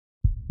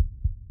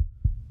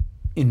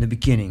In the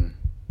beginning,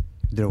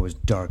 there was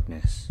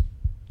darkness,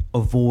 a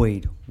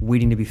void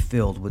waiting to be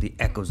filled with the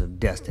echoes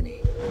of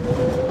destiny.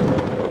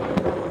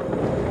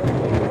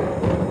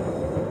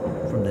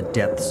 From the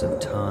depths of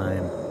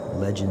time,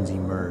 legends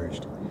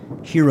emerged.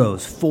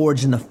 Heroes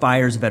forged in the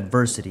fires of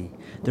adversity,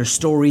 their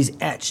stories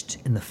etched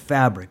in the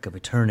fabric of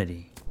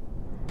eternity.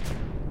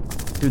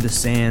 Through the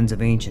sands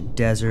of ancient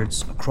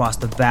deserts, across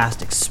the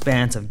vast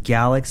expanse of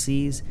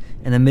galaxies,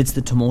 and amidst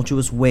the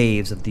tumultuous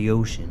waves of the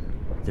ocean,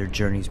 their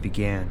journeys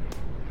began.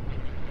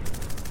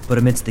 But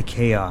amidst the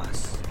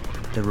chaos,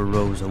 there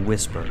arose a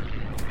whisper,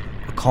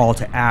 a call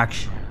to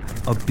action,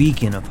 a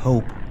beacon of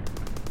hope.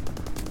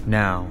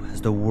 Now, as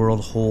the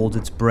world holds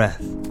its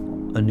breath,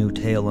 a new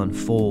tale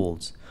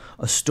unfolds,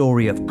 a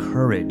story of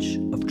courage,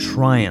 of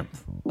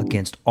triumph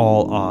against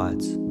all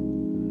odds.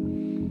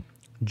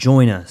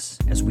 Join us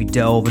as we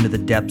delve into the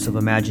depths of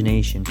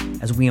imagination,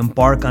 as we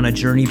embark on a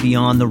journey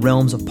beyond the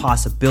realms of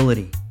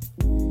possibility.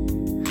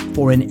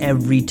 For in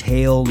every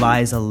tale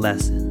lies a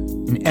lesson,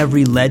 in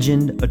every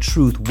legend a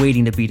truth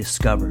waiting to be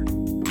discovered.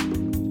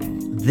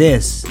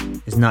 This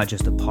is not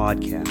just a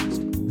podcast.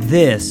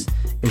 This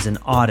is an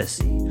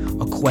odyssey,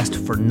 a quest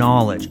for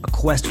knowledge, a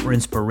quest for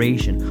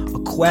inspiration, a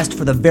quest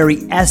for the very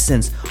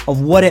essence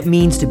of what it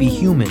means to be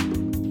human.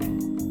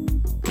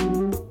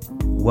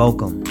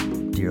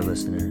 Welcome, dear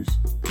listeners,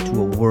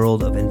 to a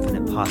world of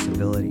infinite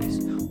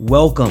possibilities.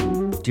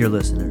 Welcome, dear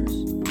listeners,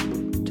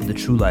 to the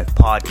True Life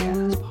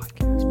Podcast.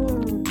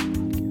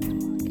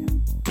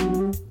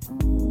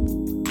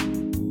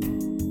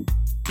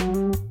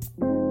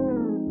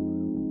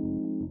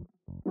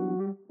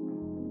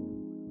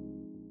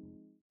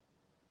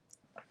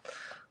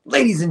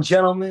 Ladies and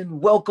gentlemen,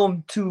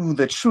 welcome to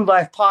the True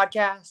Life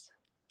Podcast.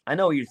 I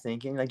know what you're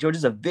thinking. Like, George,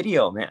 is a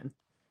video, man.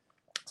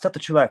 It's not the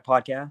True Life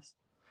Podcast.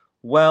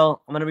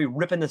 Well, I'm going to be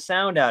ripping the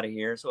sound out of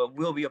here, so it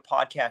will be a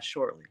podcast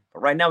shortly.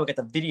 But right now, we got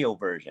the video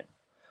version.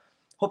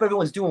 Hope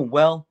everyone's doing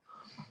well.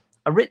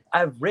 I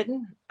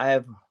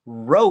have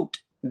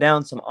wrote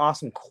down some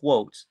awesome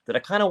quotes that I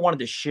kind of wanted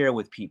to share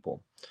with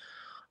people.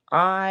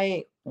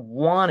 I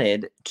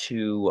wanted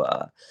to...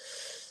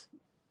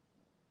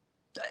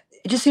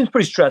 it just seems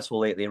pretty stressful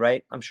lately,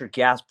 right? I'm sure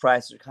gas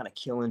prices are kind of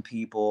killing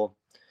people.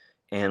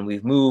 And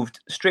we've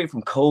moved straight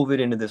from COVID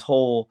into this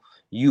whole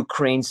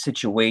Ukraine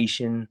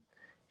situation.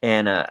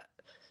 And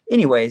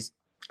anyways,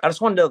 I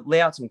just wanted to lay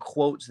out some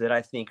quotes that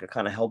I think are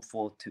kind of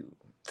helpful to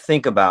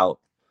think about,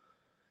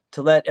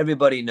 to let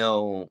everybody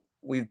know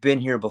we've been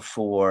here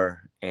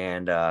before.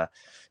 And,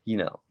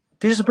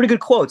 these are some pretty good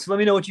quotes. Let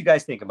me know what you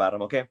guys think about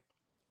them, okay?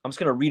 I'm just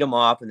going to read them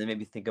off and then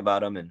maybe think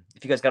about them. And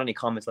if you guys got any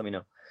comments, let me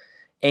know.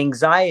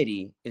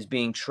 Anxiety is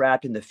being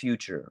trapped in the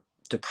future.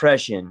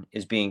 Depression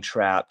is being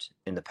trapped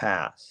in the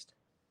past.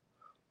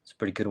 It's a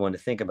pretty good one to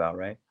think about,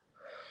 right?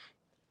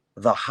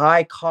 The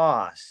high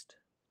cost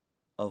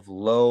of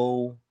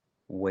low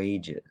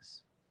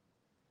wages.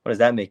 What does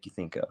that make you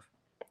think of?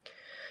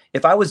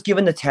 If I was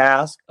given the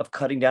task of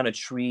cutting down a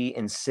tree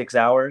in 6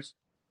 hours,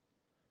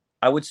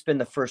 I would spend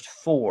the first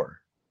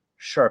 4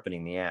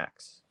 sharpening the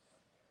axe.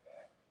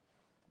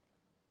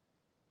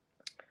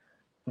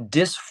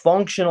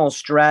 Dysfunctional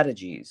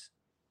strategies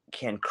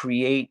can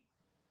create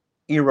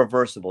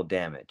irreversible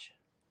damage.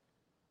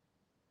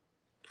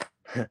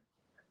 This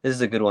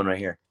is a good one right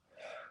here.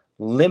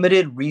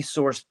 Limited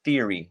resource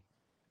theory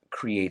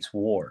creates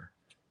war.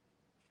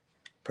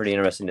 Pretty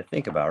interesting to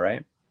think about,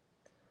 right?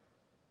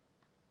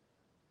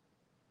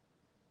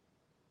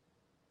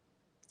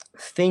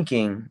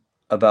 Thinking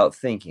about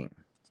thinking.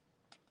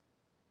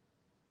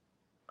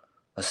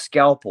 A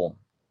scalpel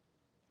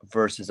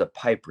versus a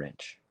pipe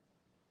wrench.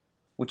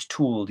 Which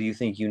tool do you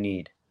think you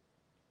need?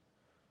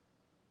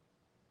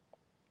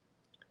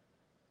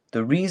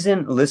 The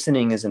reason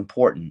listening is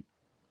important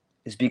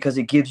is because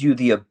it gives you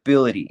the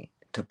ability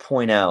to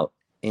point out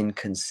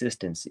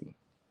inconsistency.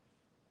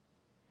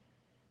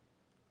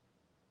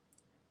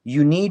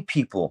 You need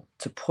people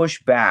to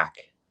push back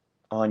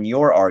on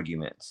your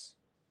arguments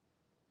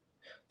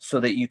so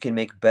that you can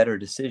make better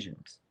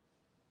decisions.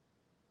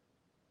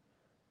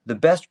 The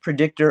best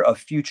predictor of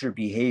future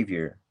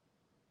behavior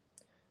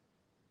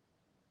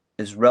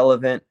is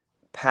relevant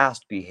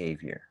past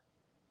behavior.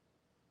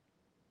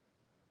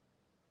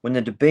 When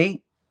the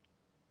debate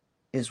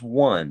is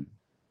won,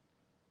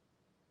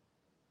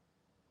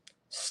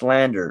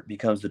 slander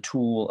becomes the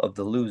tool of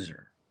the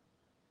loser.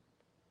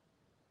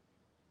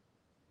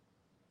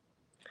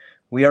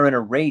 We are in a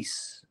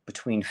race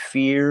between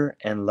fear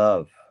and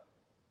love.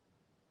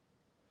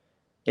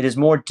 It is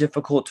more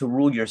difficult to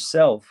rule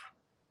yourself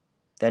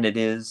than it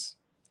is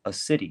a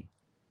city.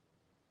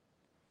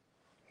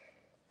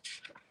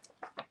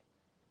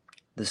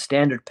 The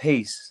standard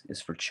pace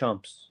is for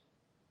chumps.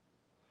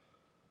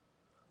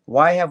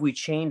 Why have we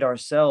chained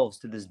ourselves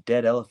to this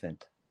dead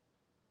elephant?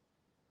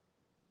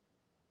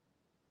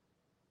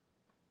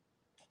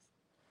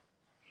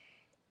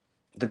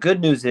 The good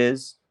news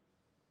is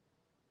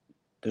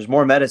there's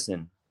more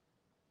medicine.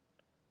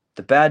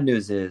 The bad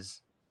news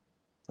is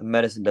the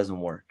medicine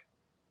doesn't work.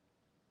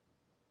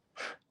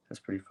 That's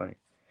pretty funny.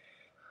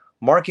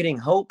 Marketing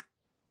hope,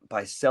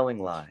 by selling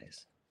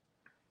lies.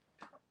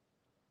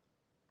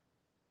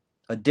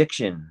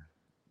 Addiction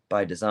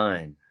by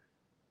design.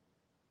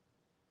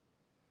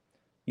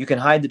 You can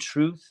hide the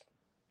truth,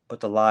 but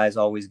the lies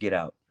always get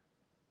out.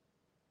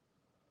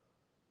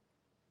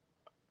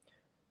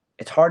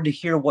 It's hard to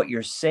hear what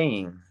you're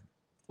saying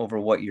over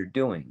what you're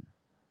doing.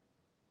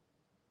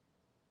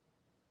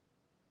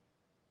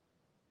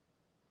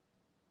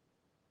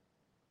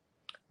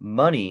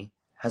 Money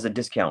has a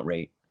discount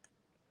rate.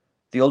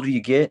 The older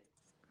you get,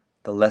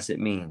 the less it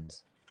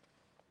means.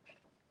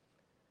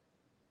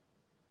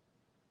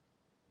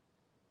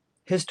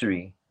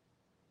 History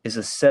is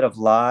a set of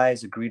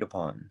lies agreed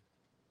upon.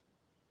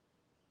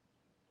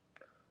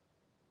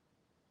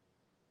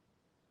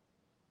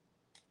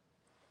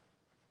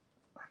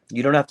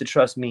 You don't have to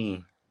trust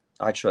me.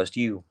 I trust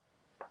you.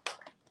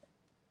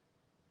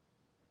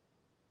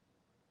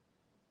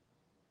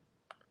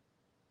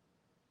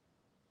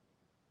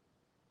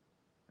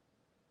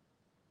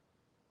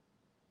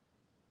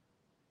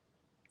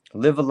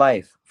 Live a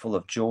life full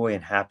of joy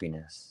and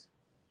happiness.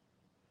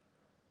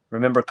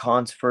 Remember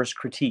Kant's first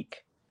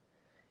critique.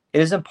 It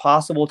is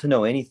impossible to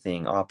know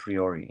anything a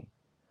priori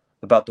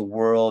about the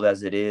world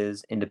as it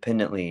is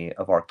independently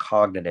of our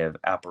cognitive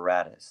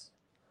apparatus.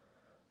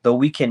 Though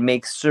we can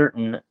make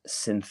certain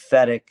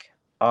synthetic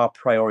a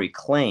priori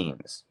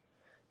claims,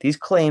 these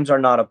claims are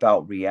not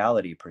about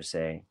reality per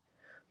se,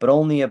 but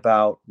only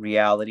about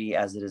reality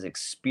as it is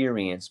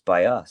experienced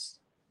by us.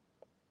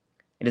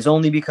 It is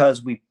only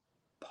because we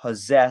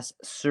possess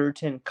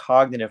certain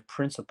cognitive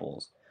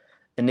principles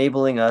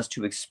enabling us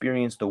to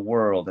experience the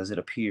world as it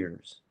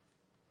appears.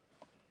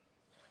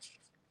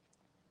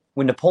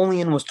 When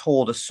Napoleon was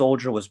told a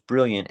soldier was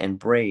brilliant and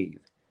brave,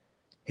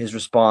 his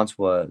response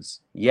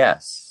was,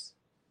 yes,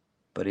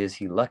 but is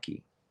he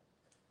lucky?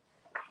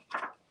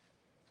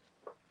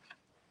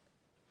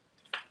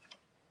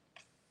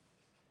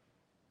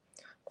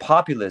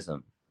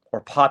 Populism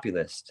or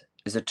populist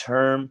is a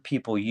term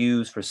people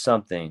use for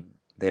something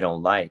they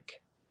don't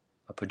like,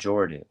 a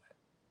pejorative.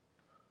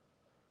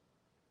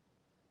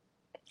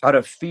 Out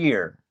of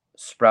fear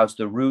sprouts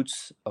the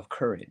roots of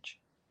courage.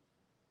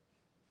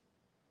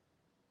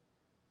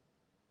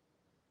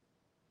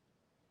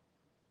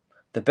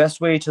 The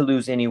best way to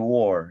lose any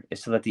war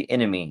is to let the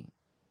enemy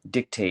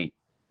dictate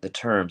the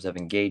terms of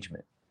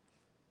engagement.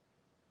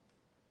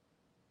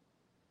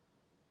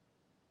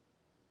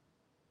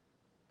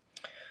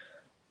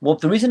 Well,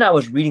 the reason I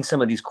was reading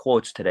some of these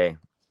quotes today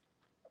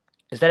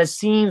is that it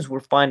seems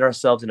we find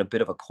ourselves in a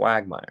bit of a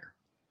quagmire.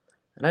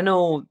 And I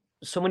know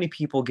so many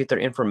people get their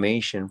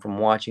information from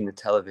watching the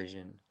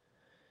television.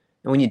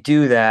 And when you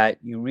do that,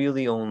 you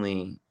really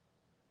only,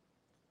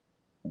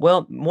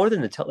 well, more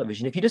than the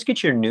television, if you just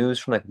get your news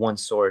from like one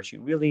source,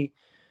 you really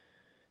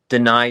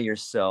deny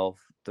yourself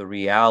the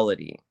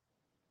reality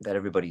that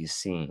everybody is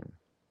seeing.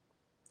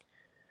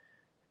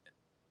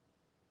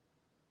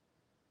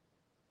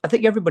 I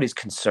think everybody's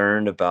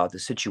concerned about the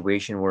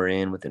situation we're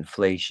in with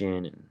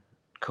inflation and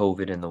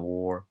COVID and the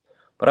war.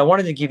 But I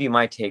wanted to give you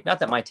my take. Not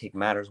that my take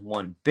matters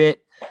one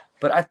bit,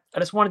 but I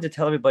just wanted to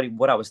tell everybody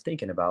what I was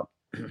thinking about.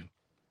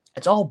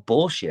 It's all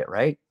bullshit,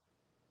 right?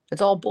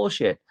 It's all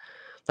bullshit.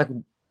 Like,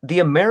 the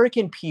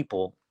American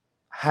people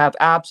have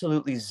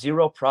absolutely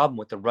zero problem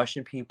with the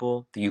Russian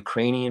people, the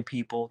Ukrainian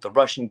people, the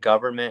Russian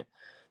government,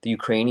 the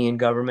Ukrainian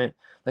government.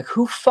 Like,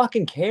 who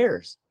fucking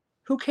cares?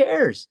 Who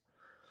cares?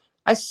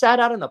 I sat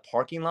out in the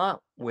parking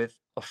lot with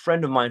a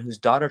friend of mine whose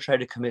daughter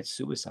tried to commit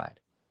suicide.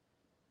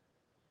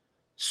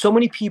 So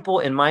many people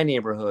in my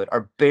neighborhood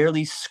are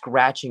barely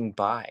scratching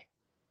by.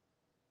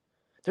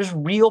 There's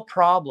real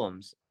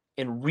problems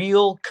in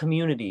real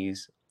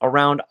communities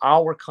around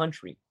our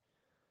country.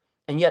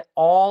 And yet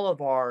all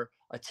of our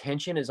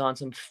attention is on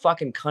some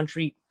fucking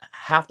country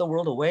half the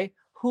world away.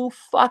 Who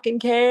fucking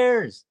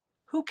cares?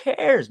 Who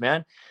cares,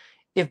 man?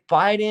 If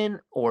Biden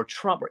or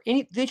Trump or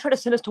they try to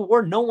send us to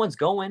war, no one's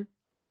going.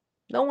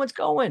 No one's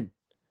going.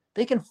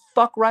 They can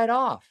fuck right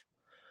off.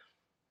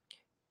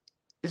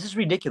 This is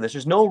ridiculous.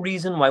 There's no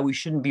reason why we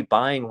shouldn't be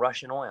buying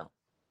Russian oil.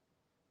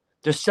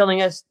 They're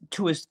selling us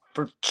to us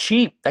for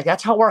cheap. Like,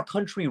 that's how our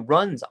country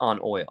runs, on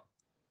oil.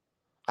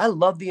 I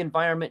love the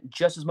environment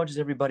just as much as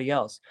everybody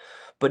else,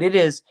 but it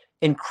is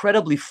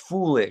incredibly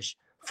foolish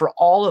for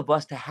all of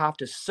us to have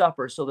to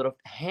suffer so that a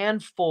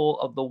handful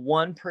of the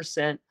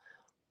 1%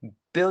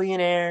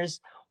 billionaires,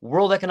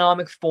 World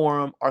Economic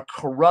Forum, our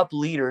corrupt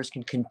leaders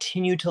can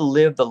continue to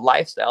live the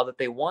lifestyle that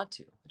they want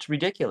to. It's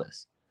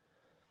ridiculous.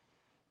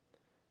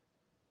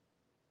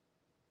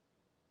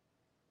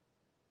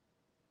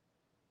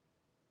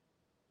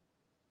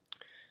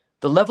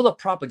 The level of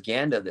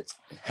propaganda that's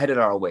headed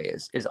our way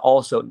is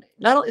also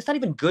it's not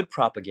even good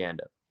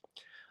propaganda.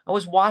 I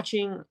was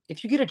watching,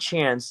 if you get a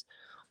chance,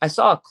 I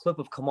saw a clip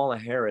of Kamala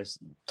Harris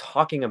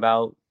talking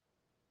about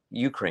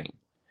Ukraine.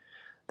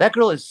 That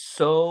girl is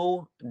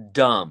so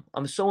dumb.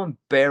 I'm so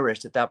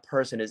embarrassed that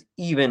person is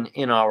even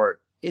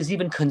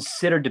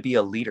considered to be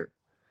a leader.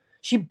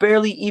 She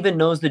barely even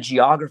knows the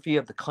geography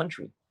of the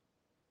country.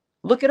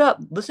 Look it up.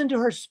 Listen to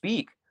her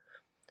speak.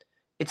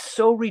 It's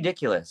so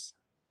ridiculous.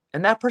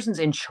 and that person's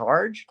in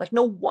charge. Like,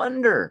 no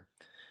wonder.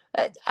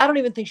 I don't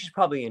even think she's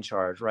probably in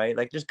charge, right?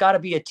 Like, there's got to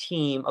be a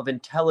team of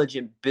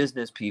intelligent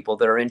business people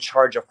that are in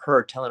charge of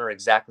her, telling her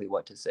exactly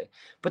what to say.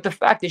 But the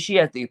fact that she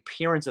has the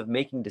appearance of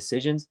making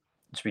decisions,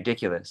 it's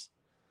ridiculous.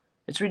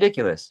 It's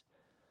ridiculous.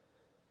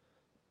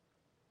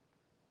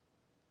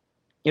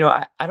 You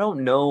know, I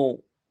don't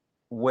know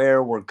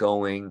where we're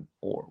going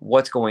or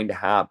what's going to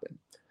happen,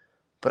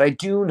 but I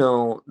do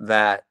know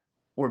that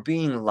we're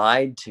being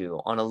lied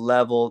to on a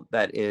level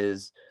that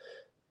is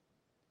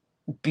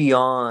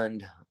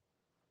beyond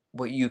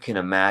what you can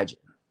imagine.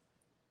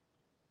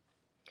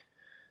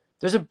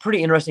 There's a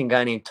pretty interesting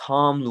guy named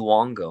Tom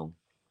Luongo.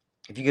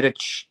 If you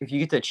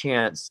get the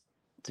chance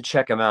to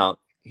check him out,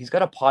 he's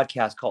got a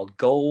podcast called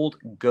Gold,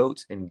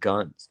 Goats, and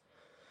Guns,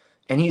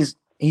 and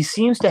he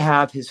seems to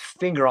have his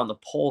finger on the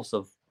pulse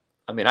of.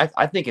 I mean,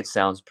 I think it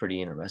sounds pretty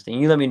interesting.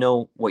 You let me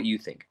know what you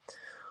think.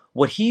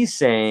 What he's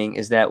saying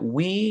is that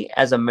we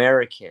as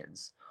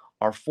Americans,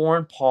 our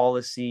foreign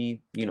policy,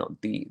 you know,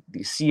 the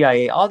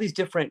CIA, all these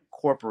different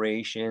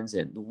corporations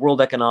and the World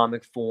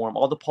Economic Forum,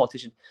 all the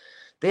politicians,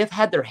 they have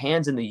had their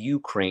hands in the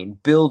Ukraine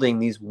building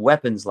these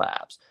weapons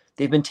labs.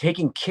 They've been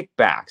taking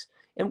kickbacks.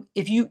 And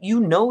if you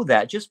know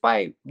that just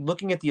by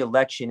looking at the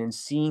election and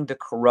seeing the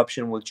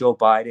corruption with Joe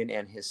Biden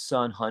and his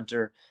son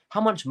Hunter,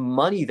 how much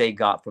money they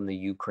got from the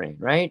Ukraine,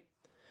 right?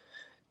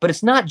 But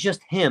it's not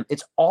just him.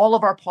 It's all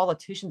of our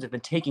politicians have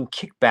been taking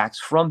kickbacks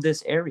from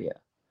this area.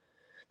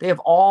 They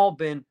all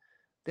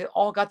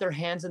got their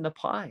hands in the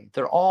pie.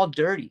 They're all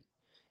dirty.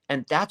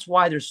 And that's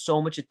why there's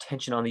so much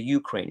attention on the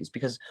Ukraine, is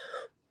because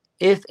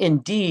if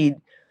indeed,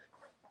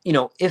 you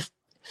know, if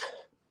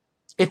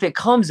it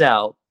comes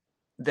out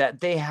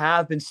that they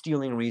have been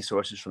stealing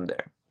resources from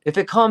there, if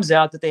it comes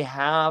out that they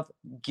have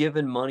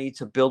given money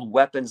to build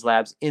weapons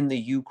labs in the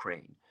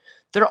Ukraine,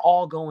 they're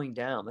all going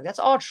down. Like, that's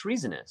all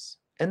treasonous.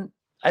 And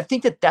I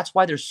think that that's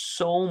why there's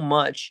so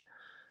much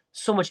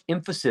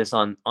emphasis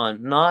on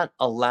not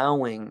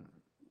allowing,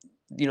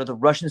 you know, the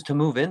Russians to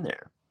move in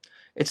there.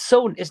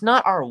 It's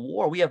not our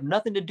war. We have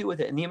nothing to do with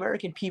it. And the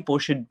American people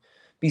should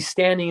be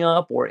standing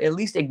up or at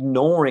least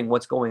ignoring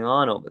what's going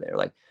on over there.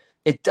 Like,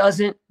 it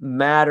doesn't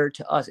matter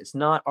to us. It's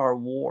not our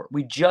war.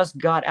 We just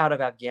got out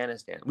of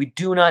Afghanistan. We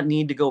do not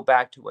need to go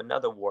back to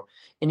another war.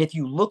 And if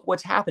you look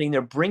what's happening,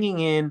 they're bringing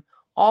in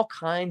all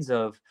kinds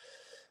of,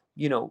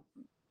 you know,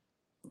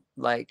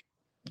 like,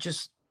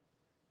 just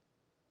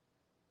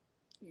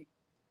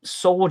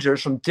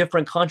soldiers from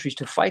different countries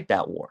to fight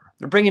that war.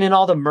 They're bringing in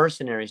all the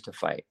mercenaries to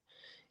fight.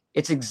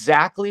 It's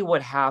exactly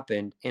what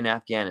happened in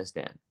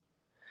Afghanistan.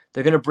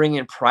 They're going to bring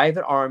in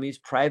private armies,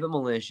 private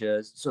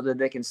militias, so that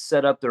they can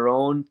set up their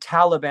own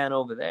Taliban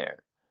over there.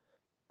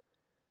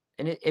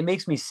 And it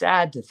makes me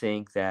sad to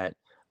think that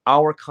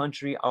our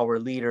country, our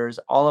leaders,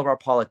 all of our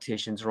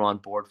politicians are on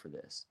board for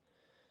this.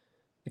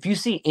 If you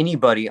see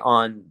anybody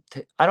on,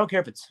 I don't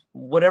care if it's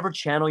whatever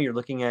channel you're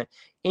looking at,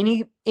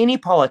 any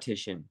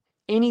politician,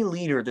 any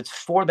leader that's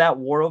for that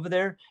war over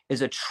there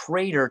is a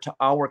traitor to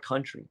our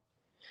country.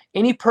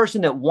 Any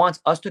person that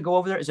wants us to go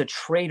over there is a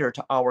traitor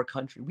to our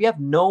country. We have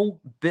no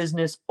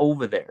business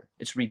over there.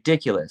 It's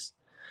ridiculous.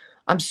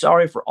 I'm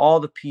sorry for all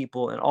the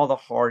people and all the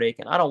heartache,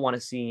 and I don't want to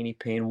see any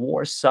pain.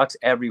 War sucks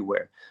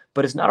everywhere,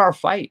 but it's not our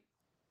fight.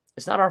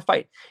 It's not our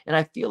fight. And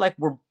I feel like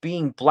we're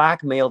being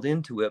blackmailed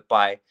into it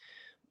by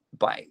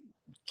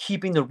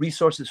keeping the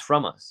resources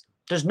from us.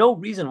 There's no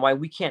reason why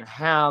we can't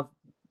have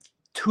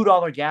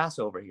 $2 gas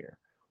over here.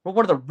 We're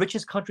one of the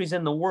richest countries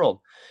in the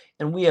world,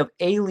 and we have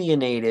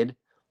alienated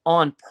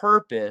on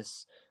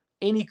purpose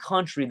any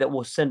country that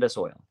will send us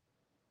oil.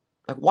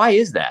 Like, why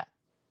is that?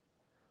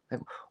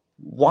 Like,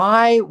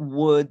 why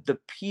would the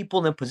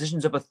people in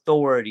positions of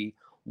authority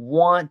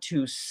want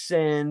to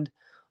send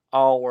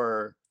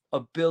our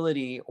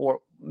ability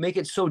or make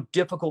it so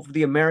difficult for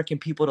the American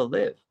people to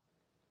live?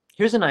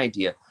 Here's an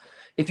idea.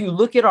 If you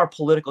look at our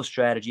political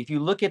strategy, if you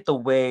look at the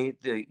way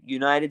the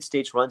United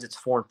States runs its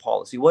foreign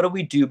policy, what do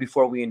we do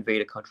before we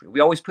invade a country?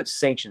 We always put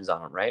sanctions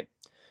on them, right?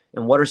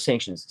 And what are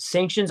sanctions?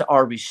 Sanctions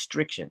are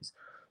restrictions.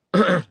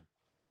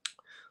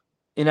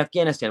 In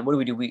Afghanistan,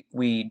 what do?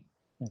 We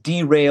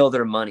derail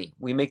their money.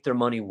 We make their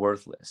money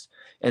worthless.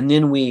 And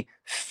then we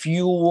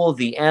fuel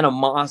the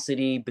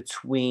animosity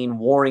between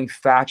warring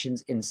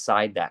factions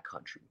inside that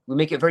country. We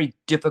make it very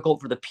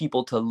difficult for the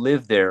people to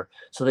live there,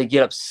 so they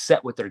get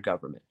upset with their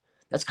government.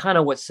 That's kind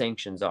of what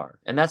sanctions are.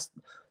 And that's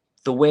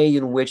the way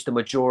in which the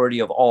majority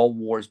of all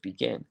wars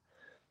begin.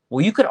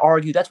 Well, you could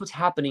argue that's what's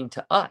happening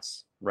to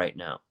us right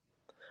now,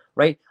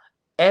 right?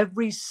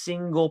 Every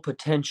single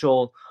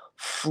potential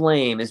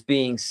flame is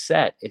being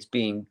set. It's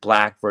being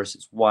black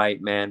versus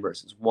white, man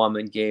versus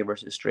woman, gay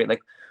versus straight.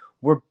 Like,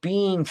 we're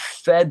being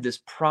fed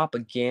this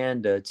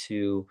propaganda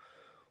to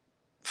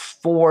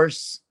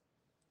force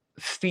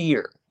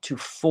fear, to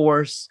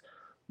force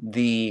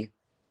the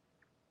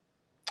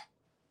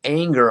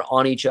anger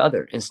on each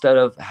other instead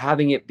of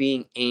having it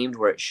being aimed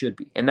where it should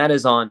be. And that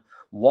is on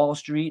Wall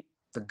Street,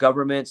 the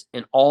governments,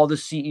 and all the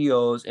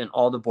CEOs and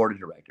all the board of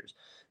directors.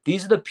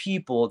 These are the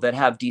people that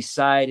have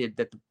decided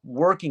that the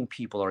working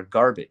people are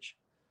garbage.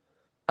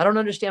 I don't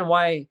understand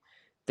why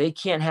they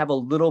can't have a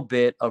little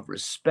bit of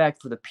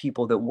respect for the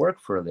people that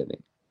work for a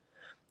living.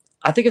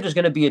 I think if there's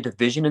going to be a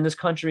division in this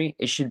country,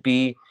 it should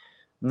be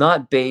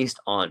not based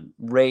on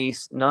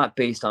race, not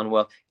based on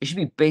wealth. It should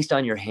be based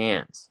on your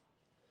hands.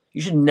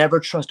 You should never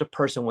trust a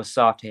person with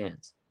soft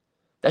hands.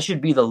 That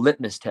should be the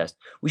litmus test.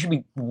 We should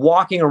be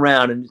walking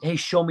around and, hey,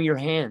 show me your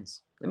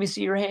hands. Let me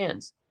see your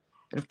hands.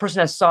 And if a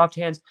person has soft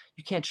hands,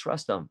 you can't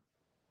trust them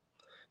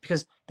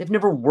because they've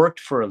never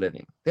worked for a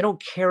living. They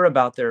don't care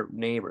about their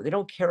neighbor. They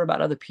don't care about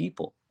other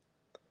people.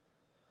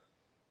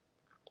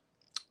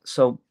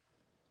 So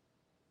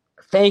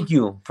thank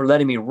you for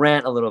letting me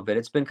rant a little bit.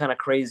 It's been kind of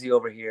crazy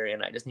over here,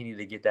 and I just needed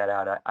to get that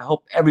out. I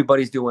hope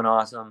everybody's doing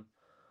awesome.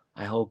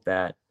 I hope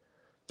that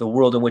the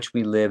world in which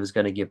we live is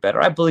going to get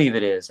better. I believe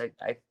it is.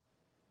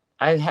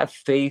 I have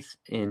faith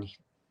in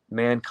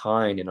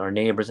mankind and our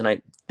neighbors, and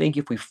I think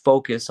if we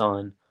focus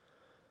on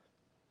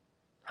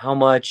how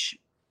much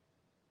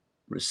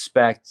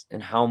respect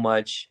and how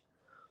much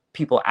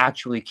people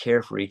actually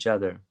care for each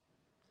other,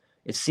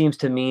 it seems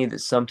to me that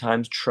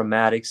sometimes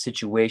traumatic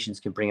situations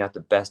can bring out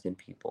the best in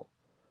people.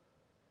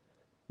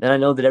 And I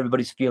know that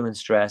everybody's feeling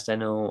stressed. I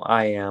know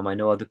I am. I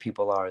know other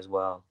people are as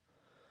well.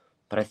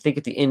 But I think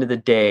at the end of the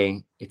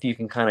day, if you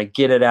can kind of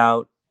get it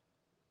out,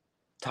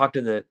 talk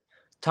to the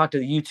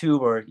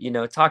YouTube,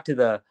 or talk to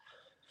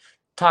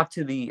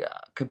the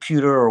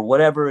computer, or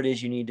whatever it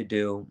is you need to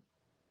do,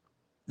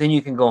 then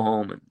you can go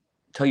home and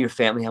tell your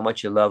family how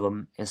much you love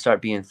them and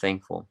start being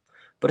thankful.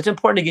 But it's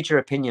important to get your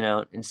opinion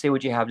out and say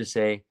what you have to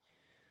say.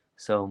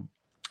 So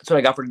that's what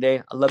I got for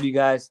today. I love you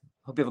guys.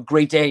 Hope you have a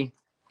great day,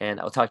 and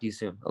I'll talk to you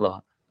soon. Aloha.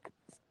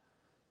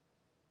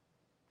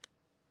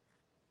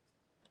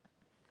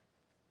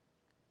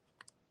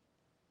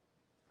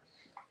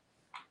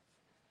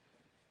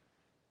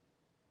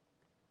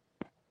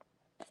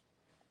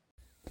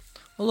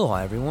 Aloha,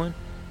 everyone.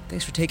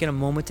 Thanks for taking a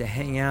moment to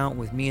hang out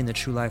with me in the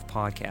True Life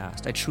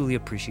Podcast. I truly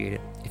appreciate it.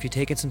 If you're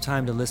taking some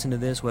time to listen to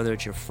this, whether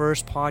it's your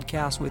first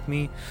podcast with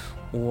me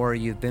or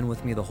you've been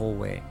with me the whole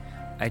way,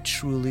 I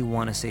truly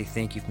want to say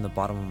thank you from the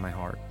bottom of my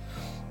heart.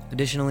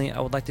 Additionally, I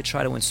would like to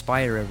try to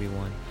inspire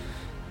everyone.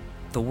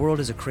 The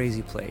world is a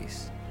crazy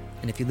place,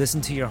 and if you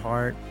listen to your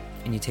heart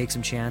and you take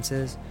some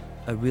chances,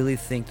 I really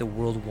think the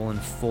world will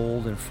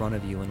unfold in front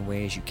of you in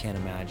ways you can't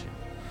imagine.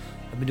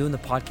 I've been doing the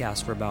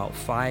podcast for about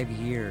 5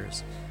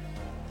 years.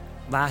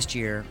 Last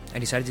year, I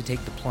decided to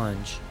take the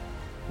plunge.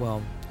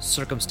 Well,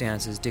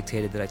 circumstances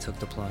dictated that I took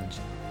the plunge,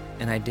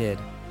 and I did.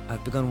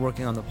 I've begun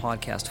working on the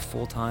podcast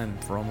full-time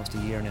for almost a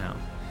year now,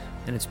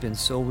 and it's been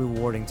so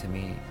rewarding to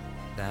me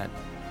that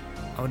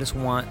I just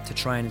want to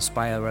try and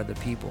inspire other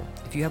people.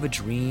 If you have a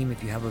dream,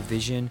 if you have a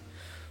vision,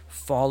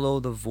 follow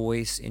the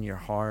voice in your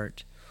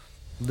heart,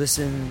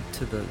 listen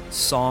to the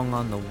song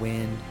on the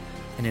wind,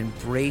 and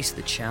embrace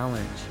the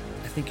challenge.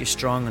 I think you're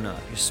strong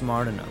enough, you're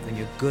smart enough, and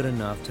you're good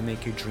enough to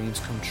make your dreams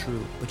come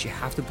true, but you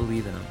have to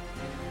believe in them.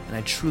 And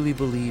I truly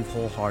believe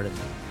wholeheartedly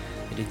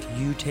that if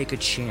you take a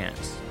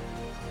chance,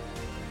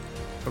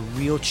 a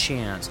real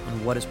chance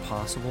on what is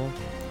possible,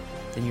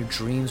 then your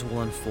dreams will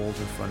unfold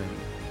in front of you.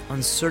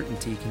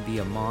 Uncertainty can be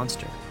a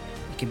monster.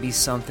 It can be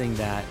something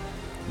that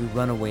we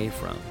run away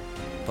from.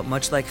 But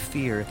much like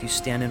fear, if you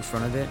stand in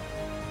front of it,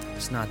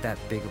 it's not that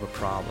big of a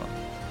problem.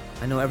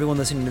 I know everyone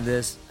listening to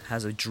this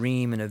has a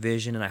dream and a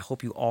vision, and I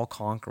hope you all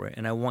conquer it.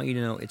 And I want you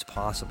to know it's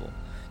possible.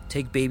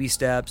 Take baby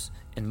steps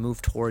and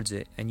move towards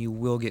it, and you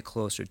will get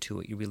closer to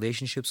it. Your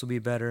relationships will be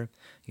better.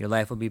 Your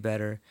life will be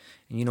better.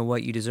 And you know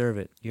what? You deserve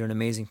it. You're an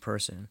amazing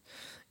person.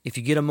 If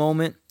you get a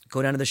moment,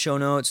 go down to the show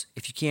notes.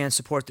 If you can,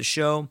 support the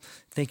show.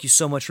 Thank you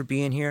so much for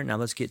being here. Now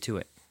let's get to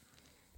it.